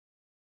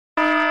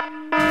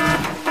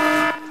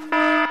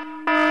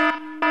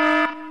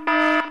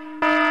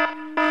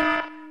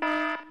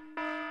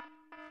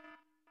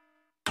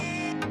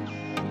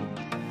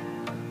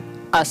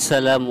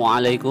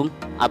Assalamualaikum,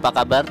 apa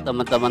kabar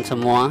teman-teman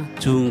semua?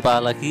 Jumpa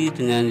lagi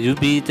dengan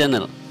Yubi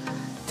Channel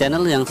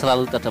yang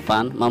selalu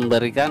terdepan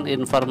memberikan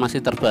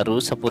informasi terbaru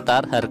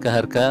seputar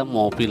harga-harga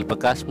mobil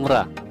bekas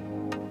murah.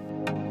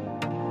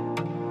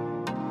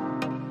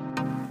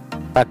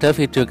 Pada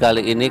video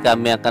kali ini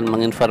kami akan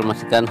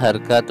menginformasikan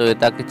harga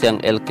Toyota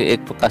Kijang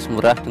Lgx bekas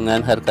murah dengan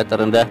harga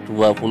terendah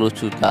 20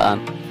 jutaan.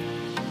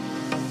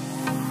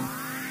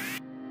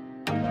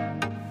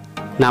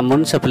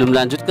 Namun sebelum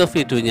lanjut ke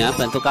videonya,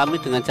 bantu kami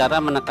dengan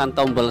cara menekan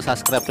tombol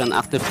subscribe dan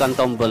aktifkan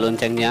tombol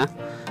loncengnya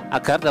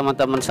agar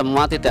teman-teman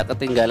semua tidak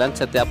ketinggalan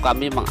setiap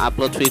kami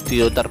mengupload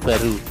video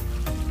terbaru.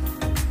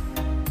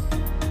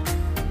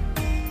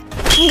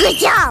 Good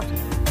job.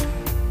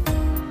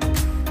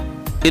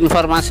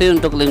 Informasi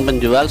untuk link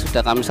penjual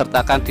sudah kami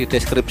sertakan di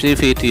deskripsi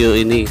video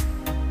ini.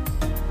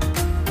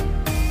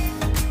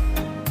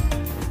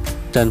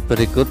 Dan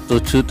berikut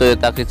 7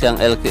 Toyota Kijang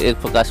Lgx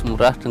bekas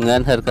murah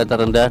dengan harga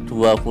terendah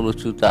 20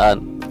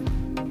 jutaan.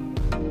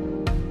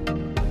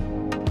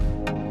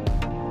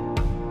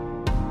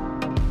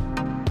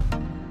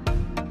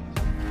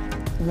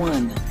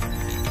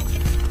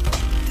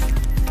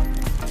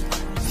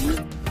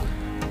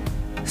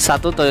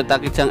 Satu Toyota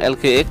Kijang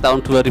Lgx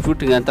tahun 2000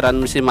 dengan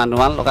transmisi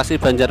manual, lokasi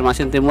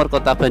Banjarmasin Timur,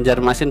 kota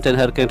Banjarmasin, dan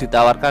harga yang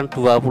ditawarkan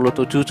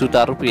 27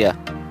 juta rupiah.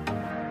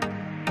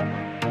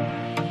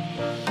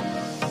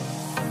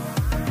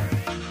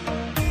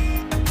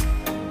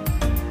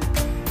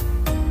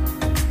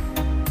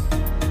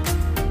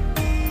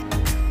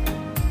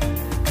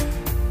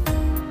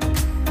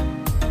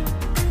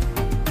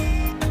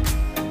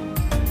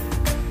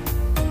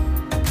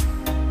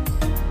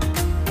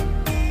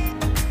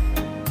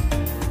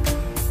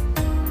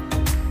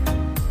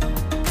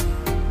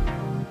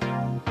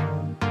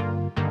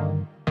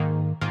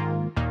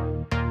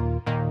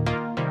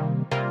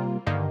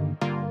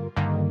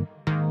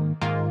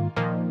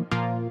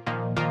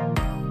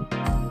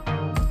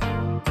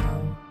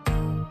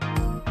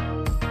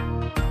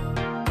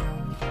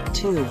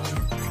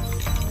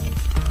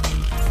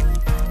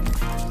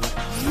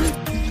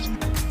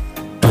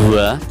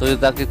 Dua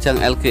Toyota Kijang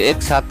Lgx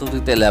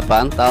 1.8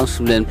 tahun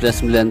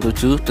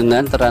 1997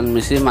 dengan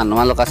transmisi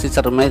manual, lokasi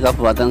Cermai,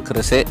 Kabupaten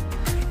Gresik,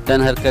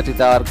 dan harga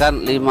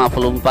ditawarkan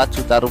 54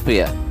 juta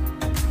rupiah.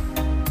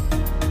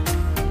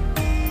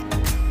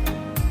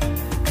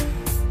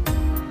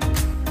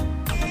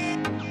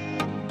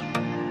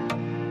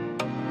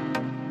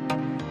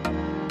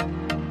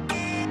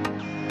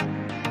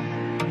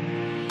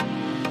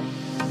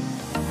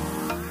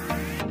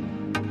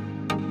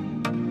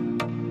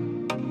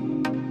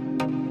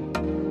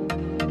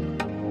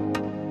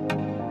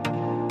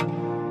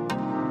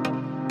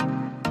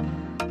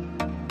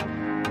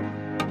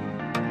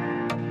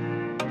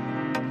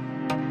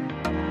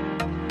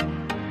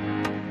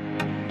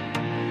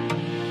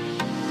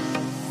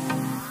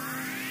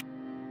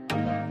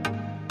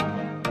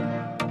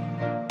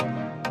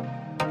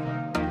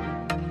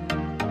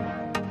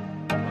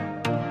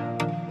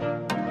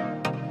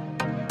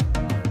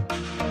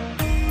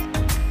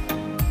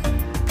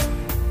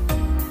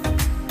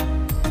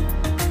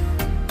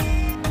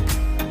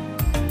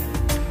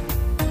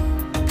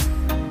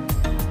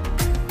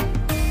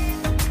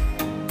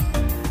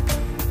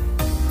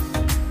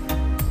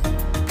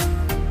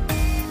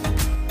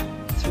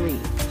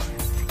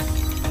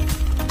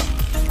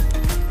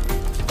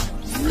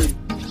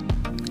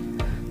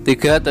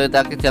 Tiga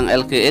Toyota Kijang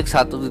Lgx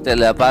 1.8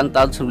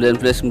 tahun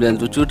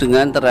 1997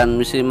 dengan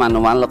transmisi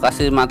manual,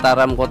 lokasi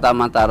Mataram, kota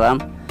Mataram,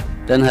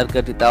 dan harga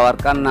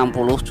ditawarkan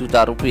 60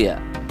 juta rupiah.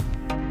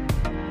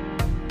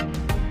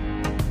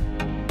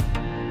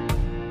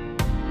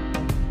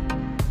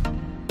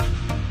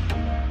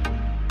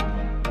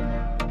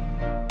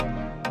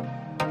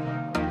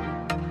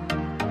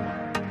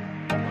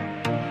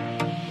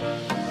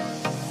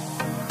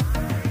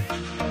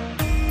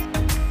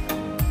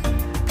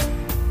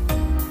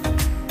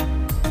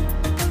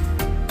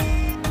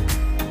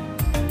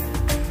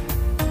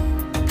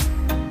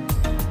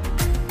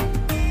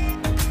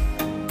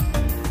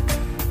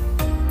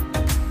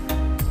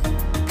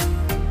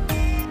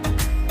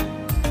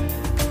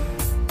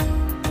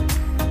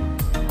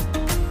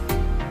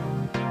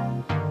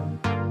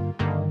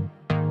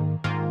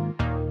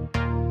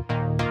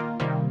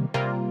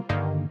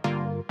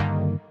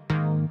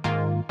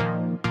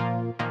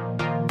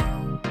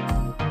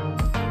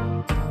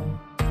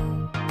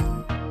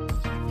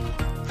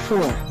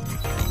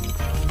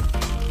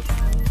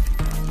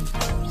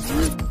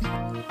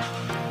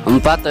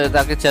 Empat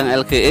Toyota Kijang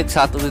Lgx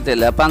 1.8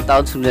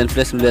 tahun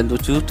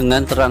 1997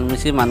 dengan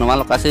transmisi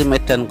manual, lokasi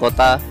Medan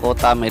kota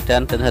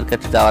Medan, dan harga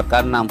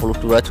ditawarkan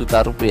 62 juta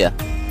rupiah.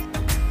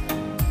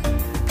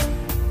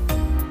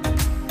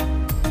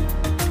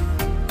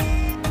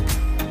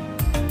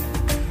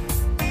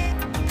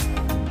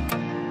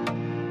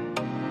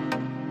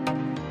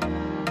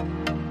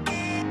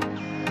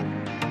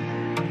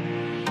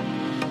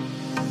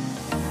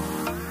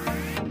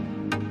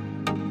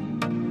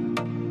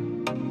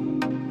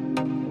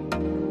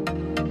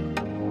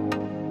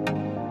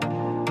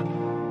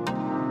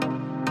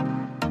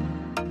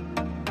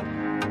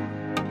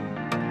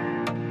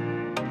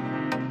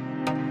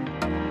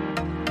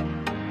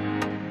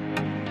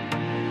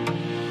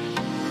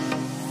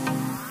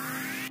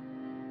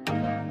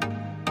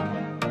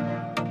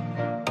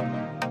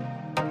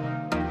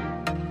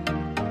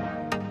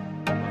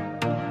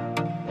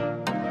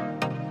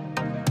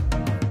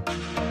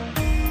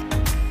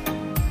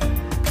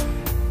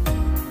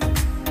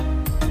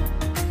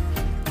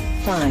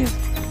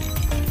 5.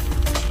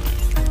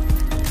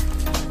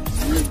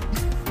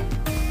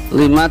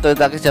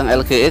 Toyota Kijang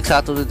Lgx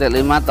 1.5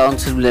 tahun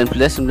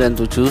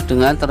 1997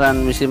 dengan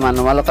transmisi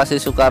manual,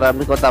 lokasi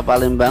Sukarami, Kota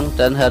Palembang,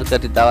 dan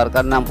harga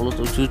ditawarkan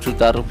 67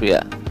 juta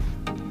rupiah.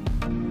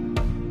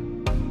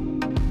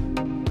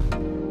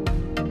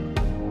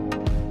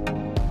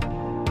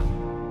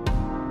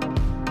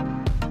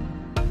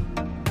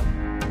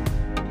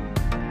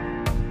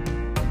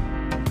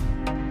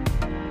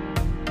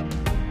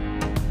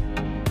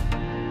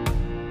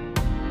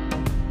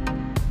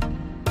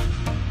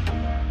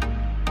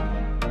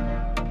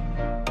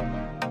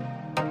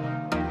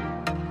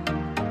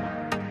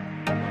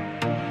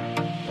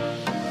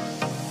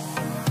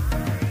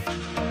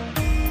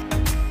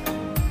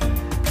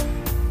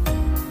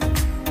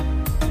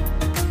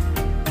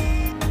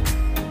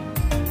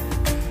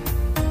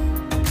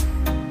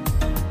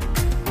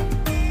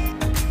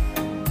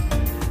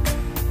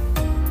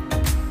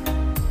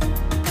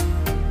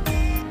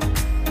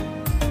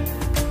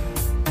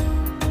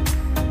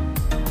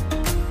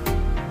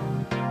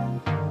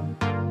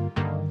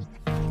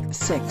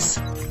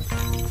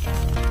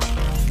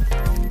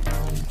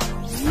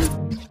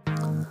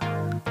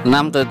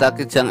 Enam. Toyota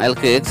Kijang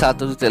Lgx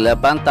 1.8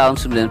 tahun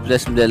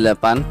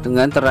 1998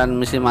 dengan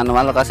transmisi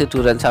manual, lokasi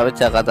Duren Sawit,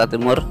 Jakarta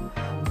Timur,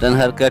 dan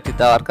harga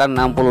ditawarkan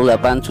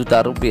 68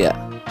 juta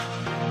rupiah.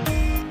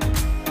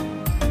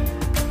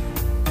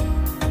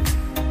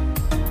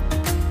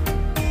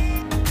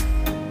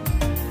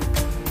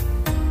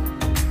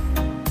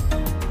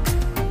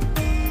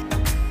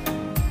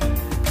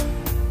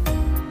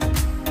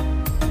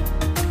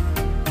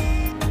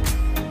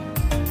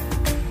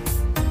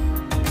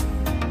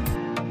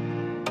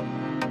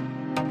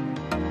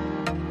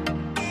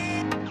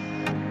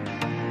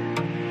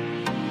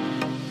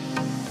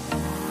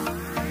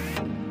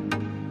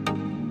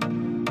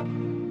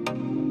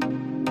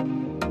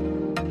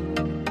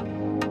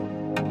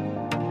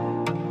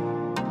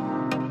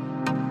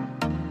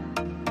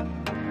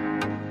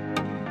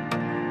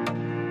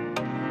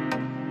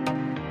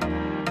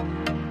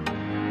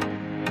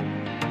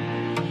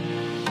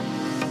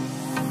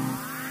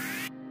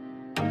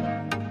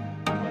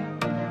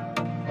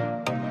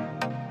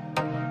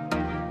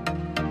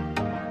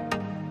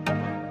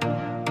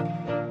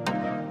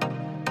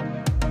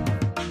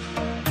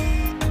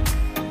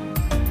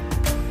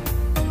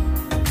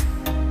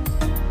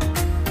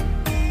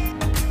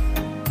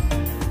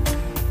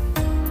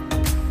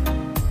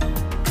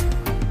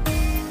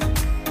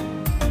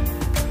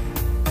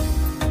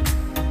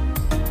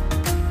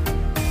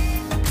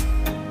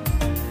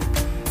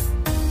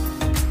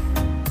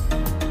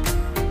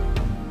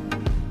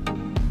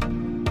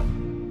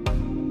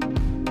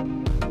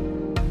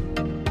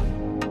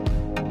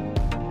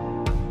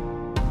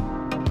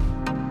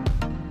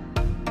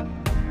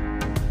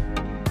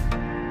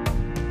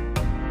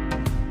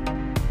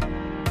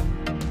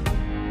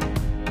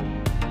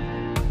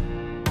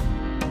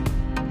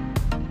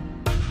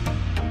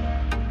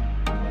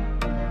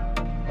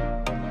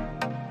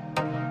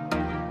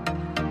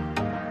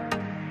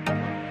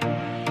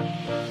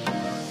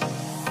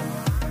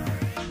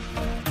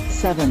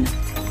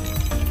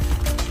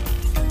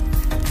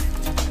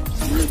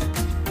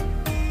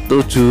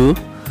 Tujuh.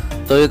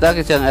 Toyota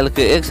Kijang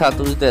Lgx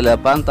 1.8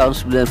 tahun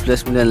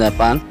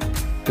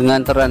 1998 dengan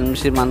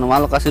transmisi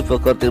manual, lokasi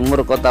Bogor Timur,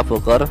 Kota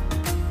Bogor,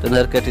 dan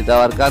harga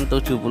ditawarkan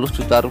 70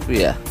 juta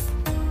rupiah.